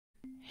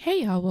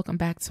Hey y'all, welcome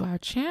back to our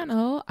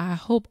channel. I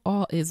hope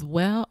all is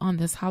well on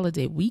this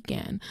holiday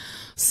weekend.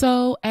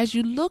 So as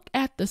you look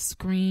at the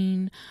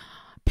screen,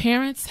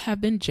 parents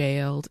have been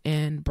jailed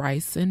and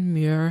Bryson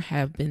Muir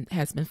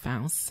has been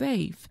found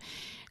safe.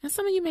 And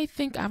some of you may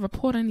think I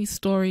report on these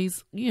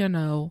stories,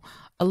 a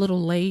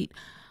little late.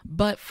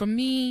 But for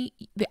me,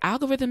 the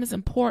algorithm is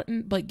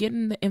important, but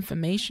getting the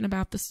information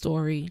about the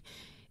story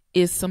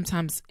is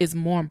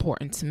more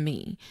important to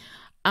me.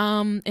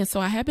 And so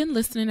I have been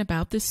listening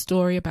about this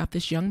story about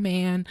this young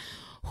man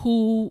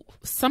who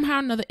somehow or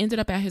another ended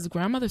up at his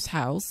grandmother's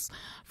house.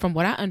 From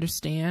what I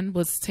understand,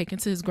 was taken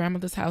to his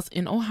grandmother's house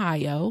in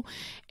Ohio.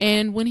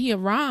 And when he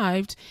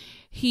arrived,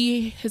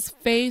 his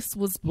face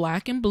was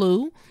black and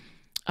blue.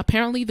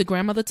 Apparently the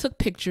grandmother took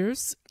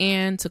pictures,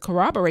 and to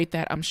corroborate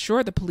that, I'm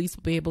sure the police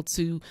will be able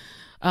to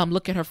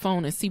look at her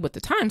phone and see what the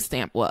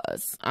timestamp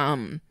was.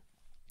 And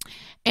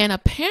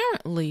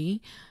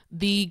apparently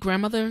the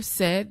grandmother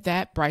said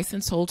that Bryson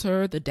told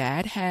her the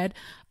dad had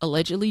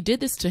allegedly did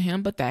this to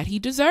him, but that he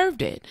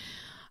deserved it.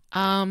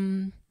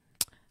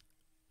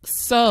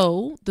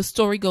 So the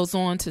story goes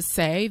on to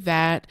say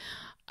that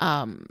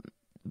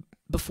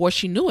before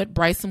she knew it,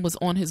 Bryson was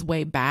on his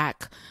way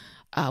back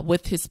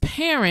with his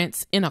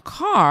parents in a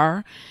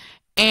car.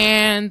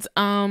 And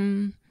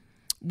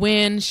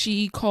when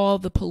she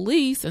called the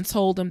police and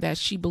told them that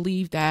she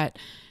believed that,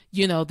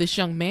 this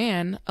young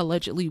man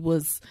allegedly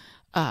was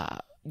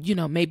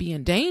maybe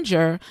in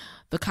danger,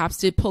 the cops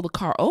did pull the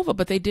car over,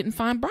 but they didn't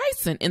find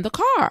Bryson in the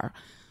car.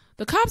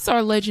 The cops are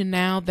alleging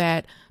now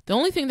that the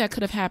only thing that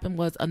could have happened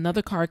was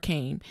another car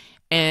came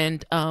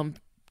and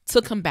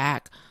took him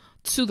back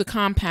to the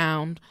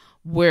compound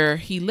where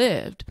he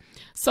lived.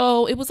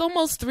 So it was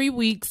almost 3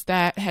 weeks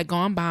that had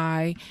gone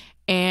by,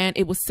 and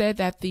it was said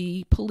that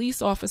the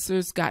police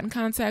officers got in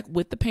contact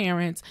with the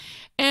parents,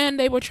 and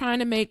they were trying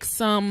to make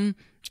some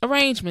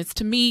arrangements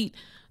to meet,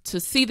 to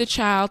see the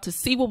child, to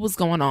see what was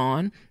going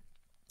on.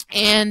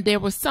 And there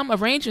were some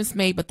arrangements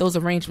made, but those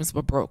arrangements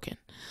were broken.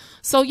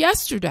 So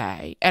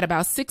yesterday at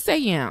about 6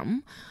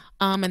 a.m.,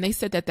 and they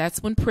said that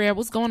that's when prayer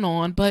was going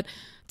on. But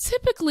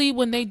typically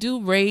when they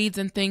do raids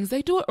and things,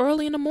 they do it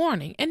early in the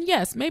morning. And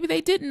yes, maybe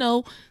they didn't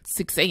know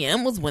 6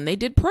 a.m. was when they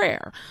did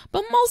prayer.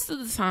 But most of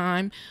the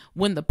time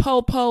when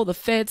the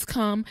feds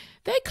come,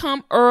 they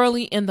come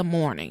early in the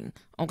morning.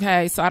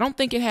 Okay, so I don't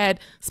think it had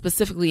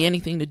specifically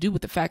anything to do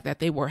with the fact that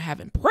they were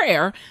having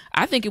prayer.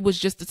 I think it was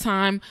just a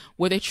time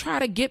where they try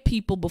to get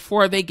people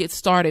before they get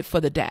started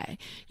for the day,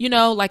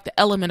 like the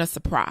element of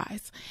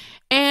surprise.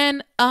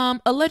 And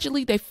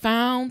allegedly they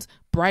found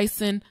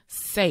Bryson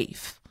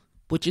safe,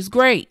 which is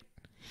great.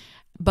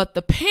 But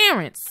the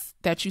parents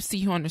that you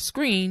see here on the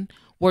screen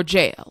were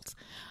jailed.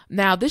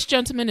 Now, this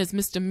gentleman is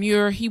Mr.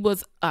 Muir. He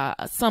was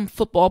some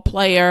football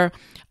player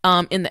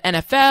in the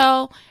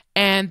NFL,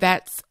 and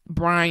that's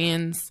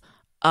Brian's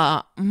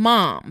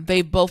mom.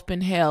 They've both been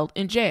held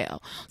in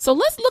jail. So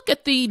let's look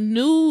at the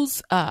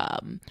news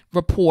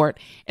report,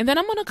 and then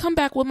I'm going to come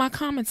back with my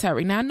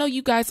commentary. Now, I know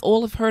you guys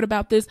all have heard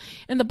about this,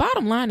 and the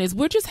bottom line is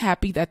we're just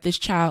happy that this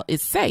child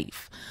is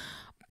safe.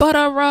 But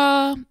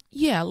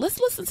let's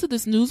listen to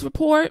this news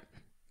report,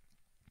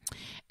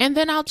 and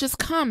then I'll just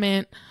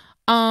comment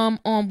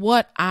on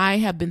what I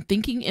have been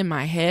thinking in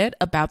my head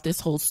about this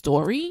whole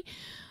story.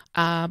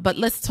 But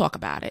let's talk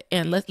about it,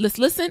 and let's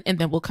listen, and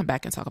then we'll come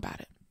back and talk about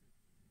it.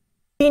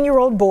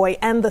 18-year-old boy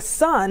and the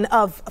son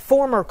of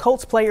former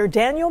Colts player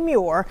Daniel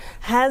Muir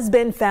has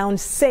been found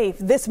safe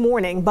this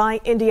morning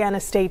by Indiana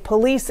State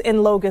Police in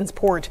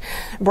Logansport.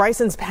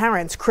 Bryson's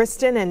parents,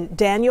 Kristen and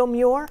Daniel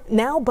Muir,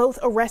 now both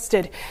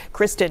arrested.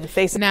 Kristen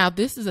faces... Now,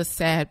 this is a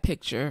sad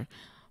picture,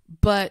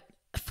 but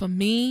for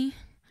me,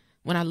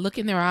 when I look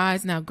in their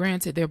eyes, now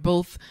granted, they're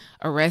both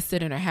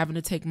arrested and are having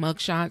to take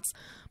mugshots,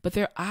 but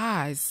their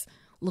eyes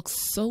look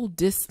so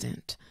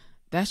distant.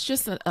 That's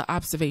just an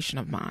observation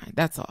of mine.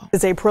 That's all.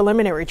 Is a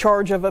preliminary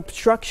charge of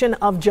obstruction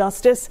of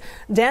justice.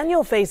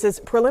 Daniel faces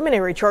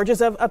preliminary charges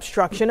of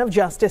obstruction of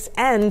justice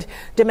and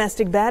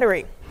domestic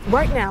battery.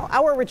 Right now,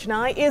 our Rich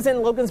Nye is in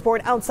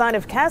Logansport outside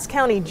of Cass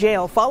County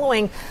Jail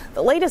following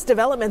the latest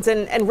developments.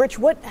 And Rich,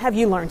 what have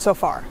you learned so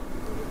far?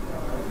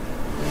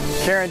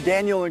 Karen,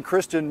 Daniel and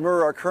Kristen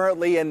Muir are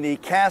currently in the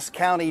Cass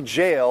County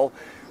Jail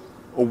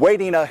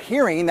awaiting a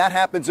hearing. That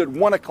happens at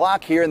 1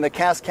 o'clock here in the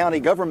Cass County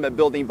Government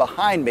Building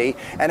behind me.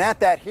 And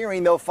at that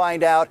hearing, they'll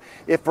find out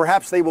if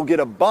perhaps they will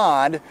get a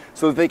bond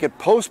so that they could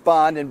post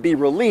bond and be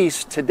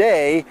released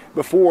today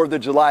before the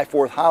July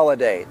 4th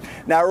holiday.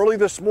 Now, early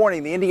this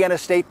morning, the Indiana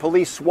State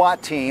Police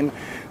SWAT team,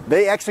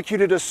 they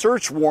executed a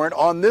search warrant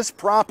on this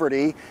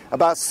property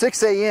about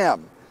 6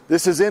 a.m.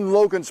 This is in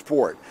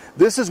Logansport.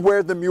 This is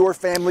where the Muir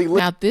family lives.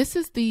 Now, this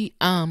is the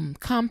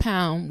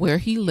compound where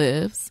he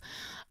lives.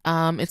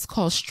 It's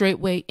called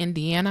Straightway,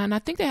 Indiana, and I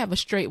think they have a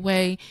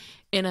Straightway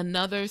in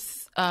another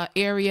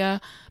area.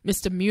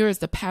 Mr. Muir is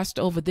the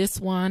pastor over this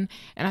one,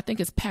 and I think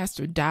it's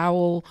Pastor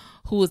Dowell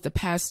who is the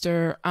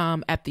pastor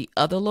at the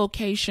other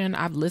location.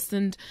 I've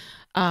listened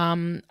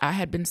I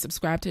had been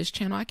subscribed to his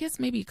channel, I guess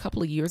maybe a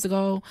couple of years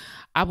ago.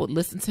 I would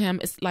listen to him.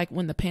 It's like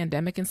when the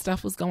pandemic and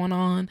stuff was going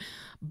on,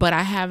 but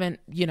I haven't,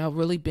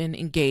 really been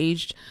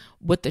engaged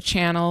with the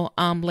channel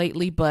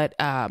lately. But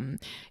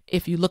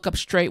if you look up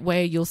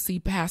Straightway, you'll see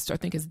Pastor, I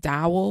think it's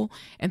Dowell.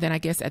 And then I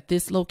guess at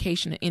this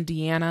location in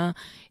Indiana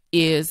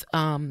is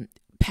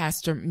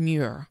Pastor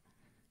Muir.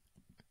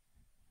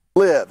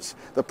 Lives.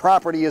 The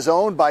property is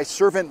owned by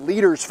Servant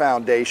Leaders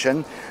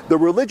Foundation. The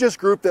religious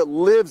group that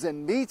lives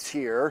and meets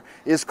here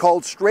is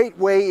called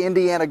Straightway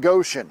Indiana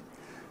Goshen.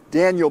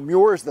 Daniel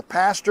Muir is the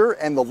pastor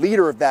and the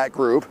leader of that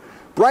group.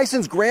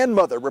 Bryson's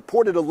grandmother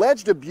reported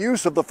alleged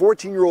abuse of the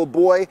 14-year-old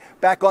boy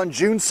back on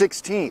June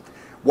 16th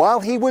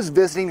while he was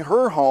visiting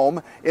her home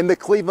in the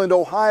Cleveland,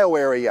 Ohio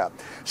area.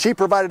 She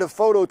provided a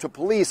photo to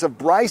police of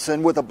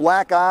Bryson with a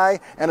black eye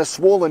and a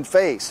swollen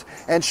face.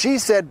 And she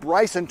said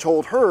Bryson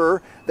told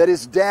her that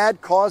his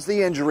dad caused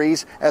the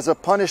injuries as a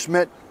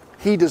punishment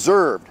he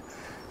deserved.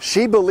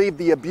 She believed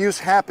the abuse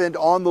happened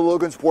on the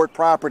Logansport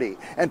property,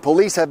 and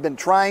police have been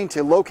trying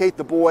to locate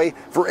the boy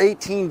for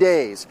 18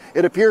 days.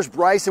 It appears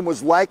Bryson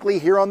was likely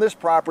here on this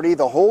property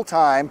the whole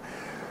time,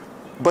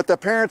 but the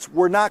parents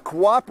were not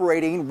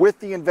cooperating with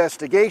the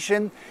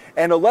investigation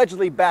and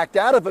allegedly backed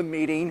out of a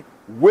meeting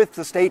with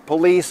the state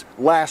police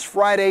last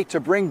Friday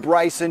to bring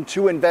Bryson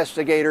to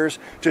investigators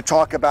to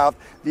talk about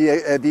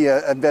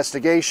the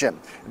investigation.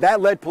 That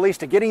led police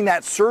to getting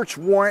that search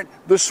warrant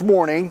this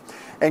morning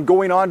and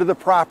going onto the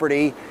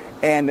property.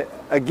 And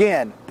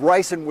again,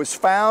 Bryson was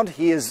found.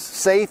 He is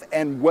safe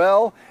and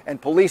well,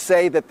 and police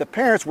say that the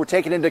parents were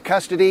taken into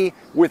custody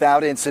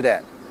without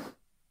incident.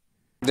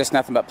 Just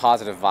nothing but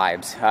positive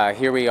vibes.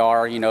 Here we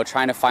are,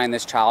 trying to find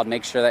this child,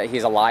 make sure that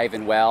he's alive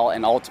and well,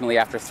 and ultimately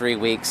after 3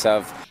 weeks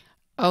of...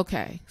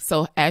 Okay,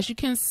 so as you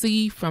can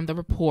see from the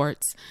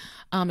reports,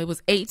 it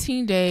was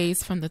 18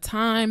 days from the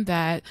time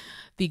that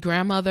the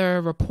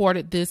grandmother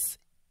reported this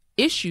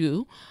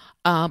issue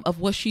of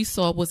what she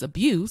saw was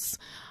abuse.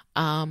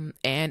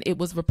 And it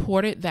was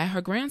reported that her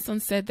grandson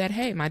said that,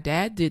 hey, my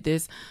dad did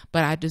this,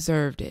 but I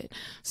deserved it.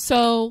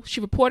 So she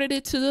reported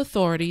it to the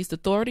authorities. The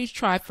authorities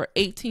tried for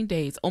 18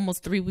 days,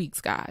 almost 3 weeks,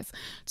 guys,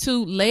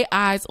 to lay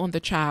eyes on the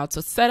child,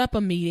 to set up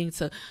a meeting,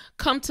 to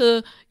come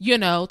to,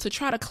 to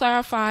try to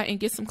clarify and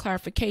get some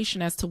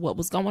clarification as to what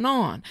was going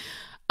on.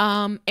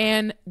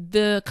 And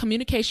the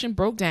communication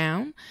broke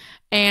down.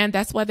 And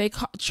that's why they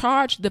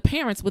charged the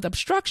parents with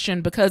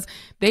obstruction, because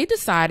they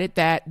decided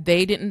that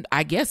they didn't,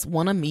 I guess,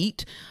 want to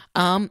meet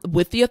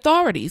with the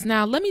authorities.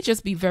 Now, let me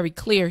just be very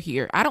clear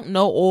here. I don't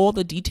know all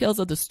the details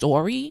of the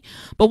story,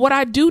 but what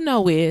I do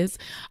know is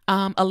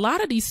a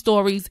lot of these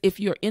stories, if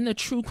you're in the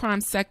true crime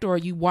sector or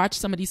you watch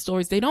some of these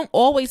stories, they don't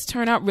always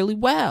turn out really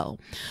well.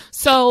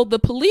 So the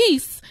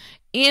police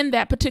in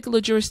that particular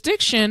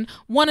jurisdiction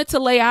wanted to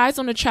lay eyes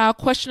on the child,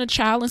 question the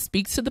child, and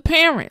speak to the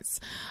parents.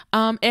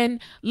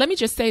 And let me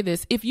just say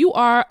this. If you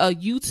are a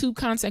YouTube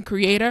content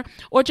creator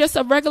or just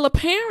a regular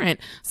parent,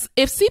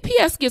 if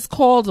CPS gets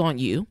called on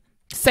you,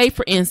 say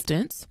for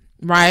instance,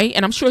 right,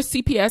 and I'm sure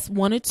CPS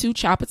wanted to,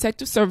 Child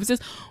Protective Services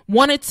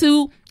wanted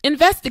to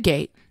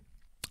investigate.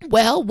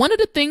 Well, one of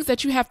the things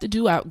that you have to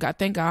do,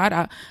 thank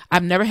God,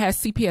 I've never had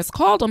CPS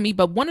called on me,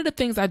 but one of the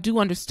things I do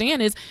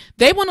understand is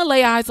they want to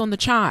lay eyes on the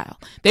child.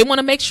 They want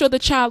to make sure the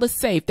child is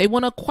safe. They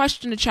want to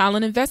question the child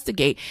and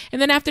investigate. And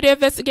then after their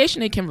investigation,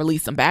 they can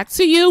release them back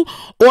to you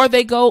or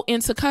they go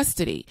into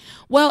custody.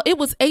 Well, it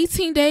was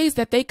 18 days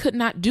that they could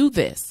not do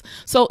this.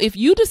 So if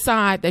you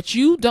decide that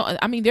you don't,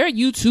 there are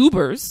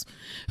YouTubers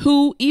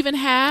who even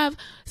have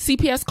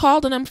CPS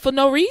called on them for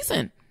no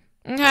reason.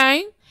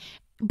 Okay.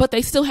 But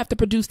they still have to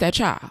produce that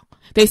child.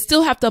 They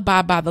still have to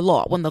abide by the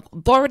law. When the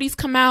authorities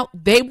come out,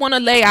 they want to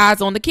lay eyes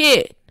on the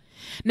kid.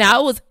 Now,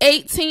 it was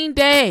 18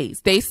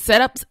 days. They set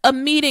up a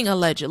meeting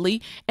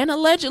allegedly, and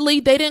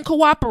allegedly they didn't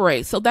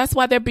cooperate. So that's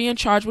why they're being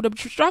charged with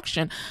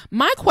obstruction.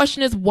 My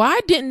question is,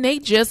 why didn't they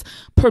just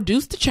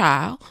produce the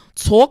child,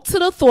 talk to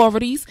the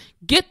authorities,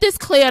 get this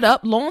cleared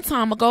up long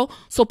time ago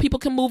so people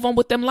can move on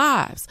with their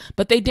lives?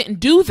 But they didn't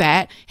do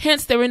that.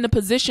 Hence, they're in the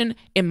position,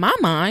 in my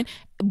mind,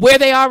 where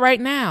they are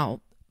right now,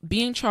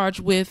 being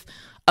charged with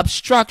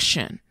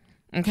obstruction.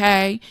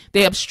 Okay.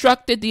 They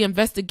obstructed the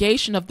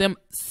investigation of them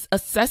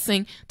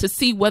assessing to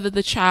see whether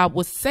the child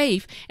was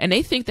safe. And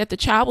they think that the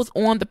child was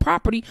on the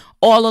property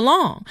all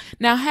along.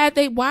 Now,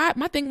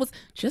 my thing was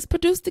just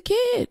produce the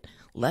kid.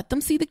 Let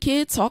them see the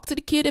kid, talk to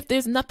the kid. If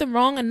there's nothing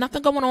wrong and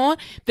nothing going on,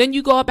 then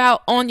you go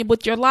about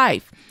with your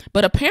life.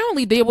 But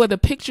apparently there were the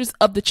pictures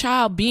of the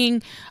child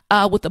being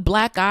with a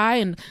black eye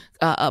and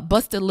a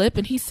busted lip.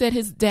 And he said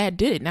his dad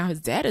did it. Now, his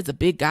dad is a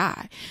big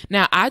guy.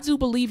 Now, I do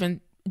believe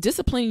in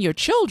disciplining your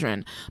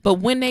children, but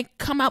when they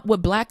come out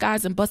with black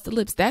eyes and busted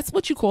lips, that's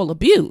what you call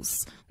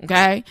abuse.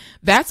 Okay.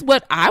 That's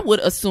what I would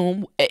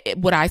assume,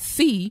 what I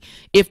see,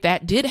 if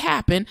that did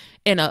happen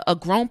and a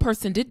grown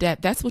person did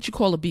that, that's what you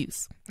call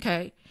abuse.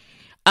 Okay.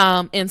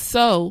 And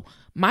so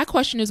my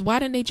question is, why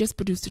didn't they just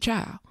produce the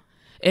child?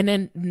 And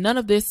then none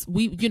of this,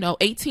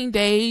 18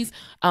 days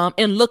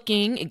in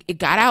looking, it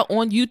got out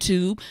on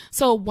YouTube.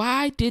 So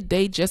why did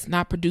they just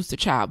not produce the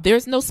child?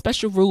 There's no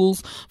special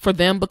rules for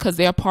them because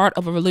they're part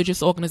of a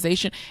religious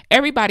organization.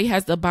 Everybody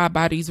has to abide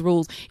by these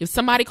rules. If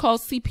somebody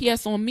calls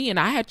CPS on me and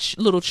I had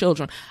little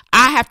children,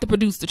 I have to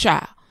produce the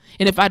child.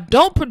 And if I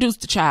don't produce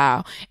the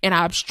child and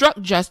I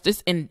obstruct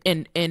justice and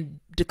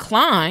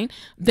decline,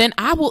 then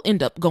I will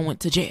end up going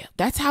to jail.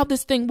 That's how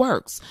this thing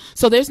works.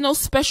 So there's no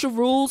special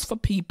rules for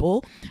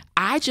people.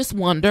 I just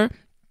wonder,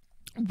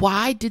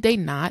 why did they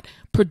not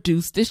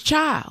produce this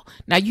child?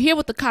 Now you hear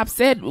what the cop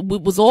said.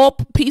 It was all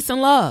peace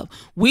and love.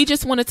 We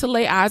just wanted to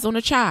lay eyes on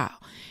a child.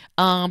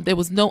 There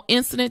was no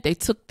incident. They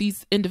took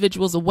these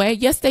individuals away.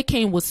 Yes, they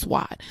came with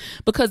SWAT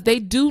because they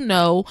do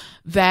know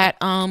that,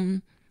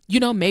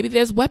 maybe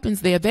there's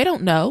weapons there. They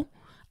don't know.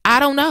 I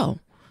don't know.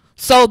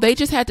 So they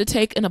just had to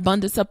take an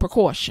abundance of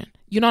precaution.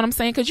 You know what I'm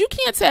saying? Because you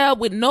can't tell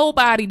with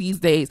nobody these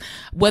days,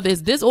 whether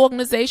it's this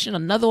organization,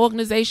 another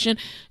organization,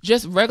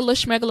 just regular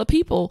schmegular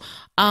people.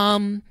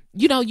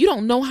 You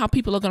don't know how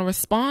people are going to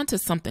respond to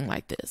something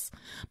like this.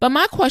 But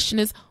my question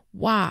is,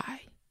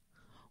 why?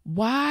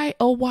 Why,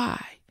 oh,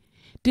 why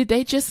did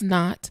they just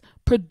not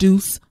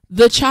produce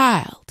the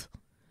child?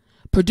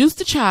 Produce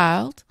the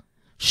child,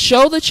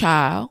 show the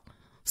child,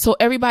 so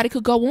everybody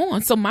could go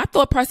on. So my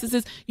thought process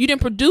is, you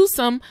didn't produce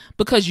them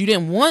because you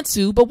didn't want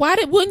to, but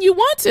wouldn't you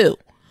want to?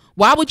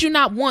 Why would you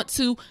not want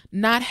to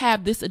not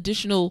have this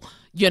additional,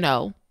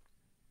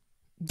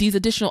 these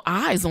additional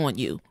eyes on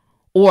you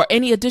or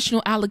any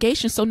additional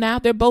allegations? So now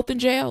they're both in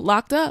jail,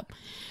 locked up.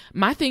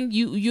 My thing,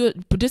 you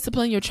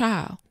discipline your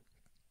child.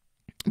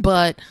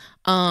 But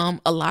a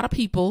lot of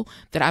people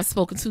that I've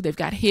spoken to, they've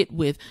got hit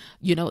with,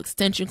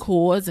 extension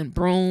cords and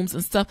brooms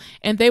and stuff,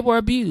 and they were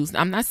abused.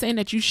 I'm not saying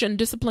that you shouldn't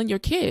discipline your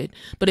kid,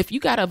 but if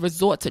you got to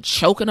resort to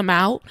choking them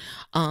out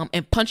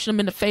and punching them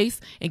in the face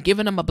and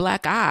giving them a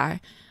black eye,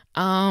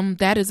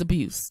 that is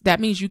abuse. That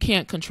means you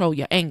can't control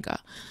your anger.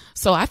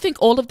 So I think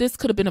all of this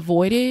could have been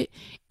avoided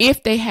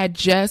if they had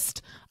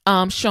just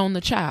shown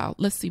the child.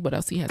 Let's see what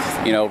else he has to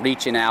say.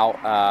 Reaching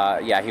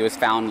out. He was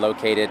found,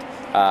 located.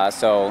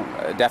 So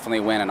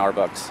definitely win in our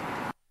books.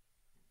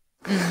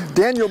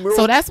 Daniel Muir.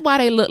 So that's why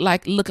they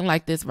looking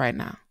like this right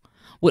now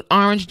with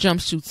orange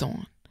jumpsuits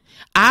on.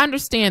 I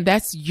understand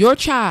that's your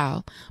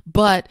child,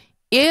 but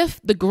if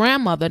the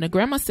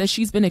grandma says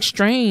she's been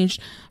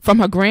estranged from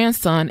her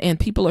grandson and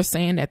people are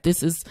saying that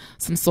this is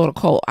some sort of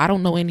cult. I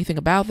don't know anything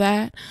about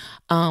that.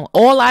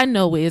 All I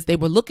know is they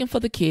were looking for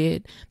the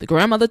kid. The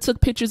grandmother took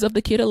pictures of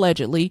the kid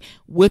allegedly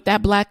with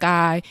that black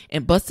eye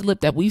and busted lip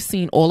that we've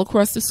seen all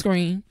across the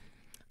screen.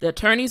 The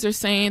attorneys are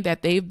saying that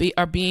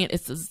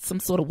it's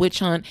some sort of witch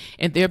hunt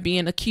and they're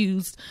being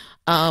accused,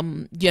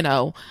 and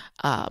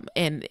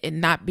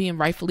not being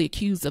rightfully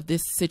accused of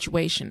this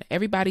situation.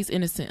 Everybody's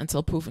innocent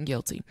until proven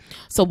guilty.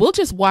 So we'll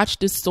just watch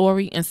this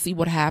story and see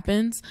what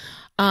happens.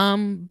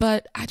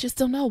 But I just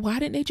don't know. Why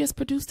didn't they just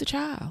produce the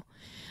child?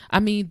 I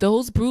mean,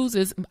 those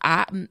bruises,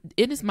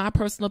 it is my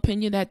personal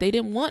opinion that they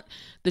didn't want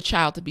the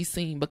child to be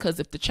seen, because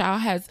if the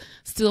child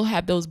still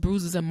had those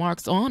bruises and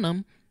marks on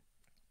them,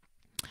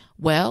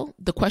 well,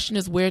 the question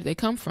is where they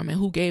come from and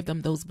who gave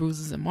them those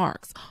bruises and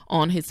marks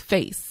on his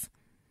face.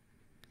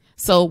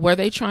 So were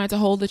they trying to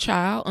hold the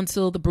child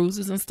until the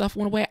bruises and stuff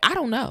went away? I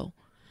don't know.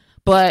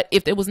 But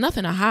if there was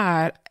nothing to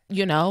hide,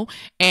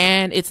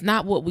 and it's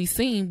not what we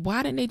seen,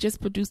 why didn't they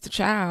just produce the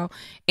child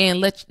and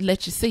let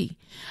you see?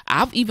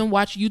 I've even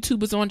watched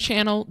YouTubers on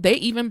channel. They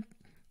even,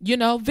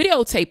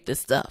 videotape this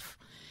stuff.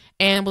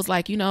 And was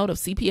like, the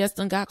CPS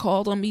done got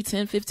called on me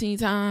 10, 15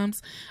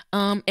 times.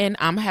 And I'm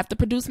going to have to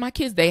produce my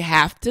kids. They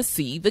have to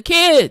see the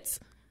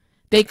kids.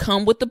 They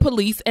come with the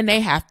police and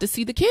they have to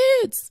see the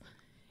kids.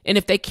 And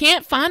if they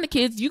can't find the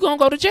kids, you're going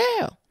to go to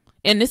jail.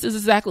 And this is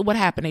exactly what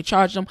happened. They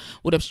charged them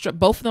with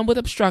both of them with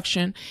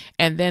obstruction.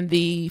 And then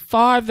the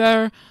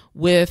father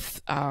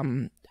with,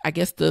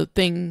 the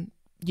thing,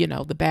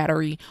 the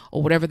battery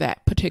or whatever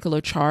that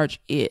particular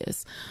charge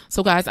is.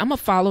 So guys, I'm going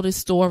to follow this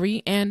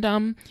story.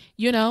 And,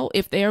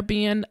 if they're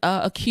being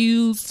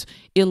accused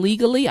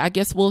illegally, I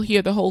guess we'll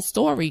hear the whole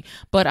story.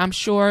 But I'm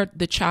sure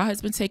the child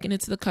has been taken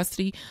into the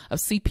custody of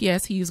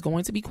CPS. He is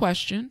going to be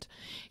questioned.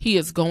 He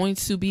is going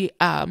to be,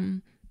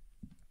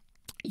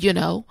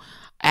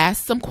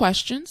 ask some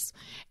questions,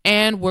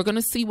 and we're going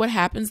to see what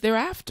happens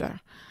thereafter.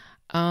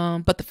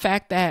 But the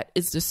fact that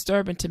it's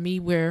disturbing to me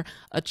where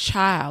a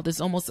child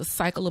is almost a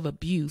cycle of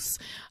abuse.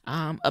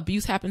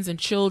 Abuse happens in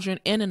children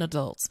and in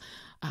adults,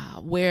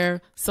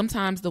 where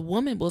sometimes the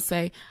woman will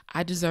say,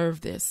 I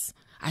deserve this.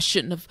 I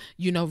shouldn't have,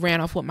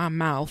 ran off with my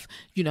mouth,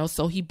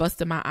 so he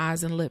busted my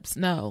eyes and lips.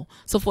 No.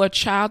 So for a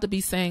child to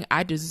be saying,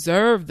 I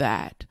deserve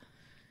that,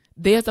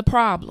 there's a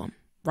problem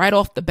right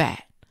off the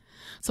bat.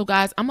 So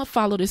guys, I'm going to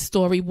follow this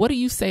story. What do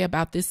you say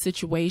about this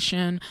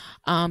situation?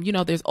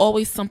 There's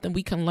always something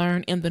we can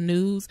learn in the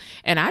news.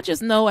 And I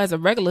just know as a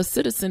regular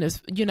citizen,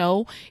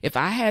 if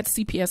I had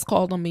CPS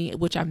called on me,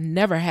 which I've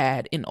never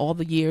had in all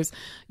the years,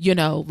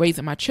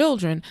 raising my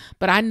children,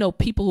 but I know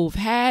people who've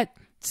had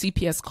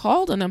CPS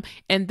called on them,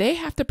 and they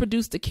have to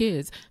produce the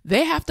kids.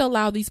 They have to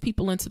allow these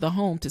people into the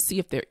home to see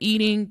if they're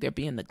eating, they're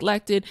being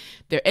neglected,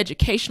 they're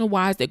educational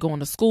wise, they're going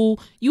to school.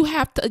 You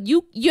have to,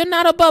 you're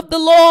not above the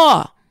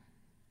law.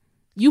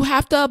 You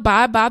have to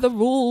abide by the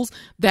rules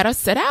that are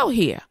set out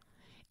here.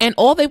 And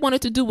all they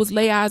wanted to do was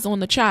lay eyes on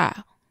the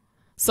child.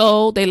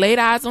 So they laid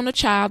eyes on the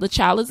child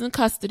is in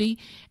custody,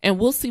 and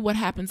we'll see what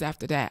happens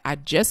after that. I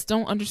just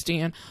don't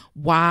understand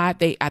why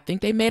I think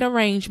they made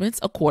arrangements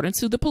according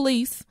to the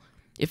police,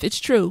 if it's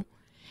true,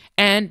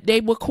 and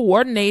they were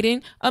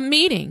coordinating a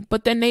meeting,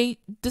 but then they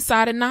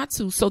decided not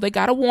to. So they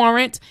got a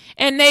warrant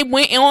and they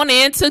went on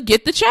in to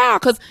get the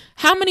child. Because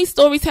how many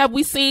stories have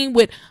we seen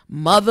with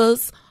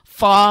mothers,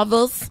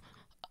 fathers,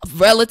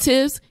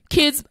 relatives,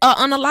 kids are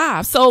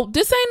unalive? So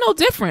this ain't no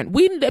different.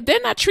 They're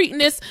not treating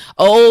this,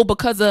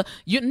 because of,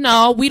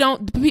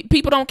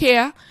 people don't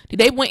care.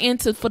 They went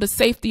into for the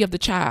safety of the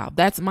child.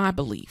 That's my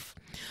belief.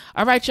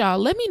 All right, y'all,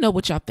 let me know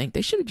what y'all think.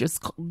 They should have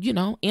just,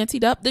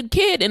 anteed up the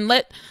kid and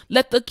let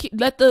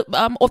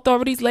the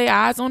authorities lay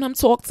eyes on him,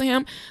 talk to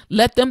him,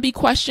 let them be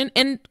questioned,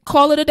 and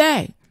call it a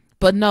day.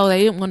 But no, they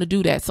didn't want to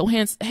do that. So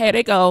hence, here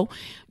they go.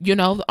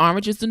 The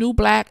orange is the new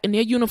black in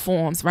their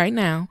uniforms right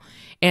now.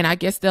 And I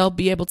guess they'll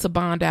be able to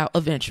bond out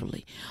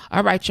eventually.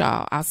 All right,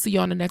 y'all. I'll see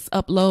you on the next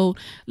upload.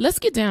 Let's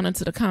get down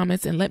into the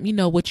comments and let me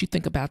know what you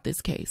think about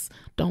this case.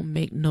 Don't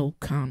make no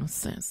kind of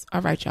sense.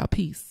 All right, y'all.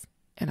 Peace.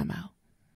 And I'm out.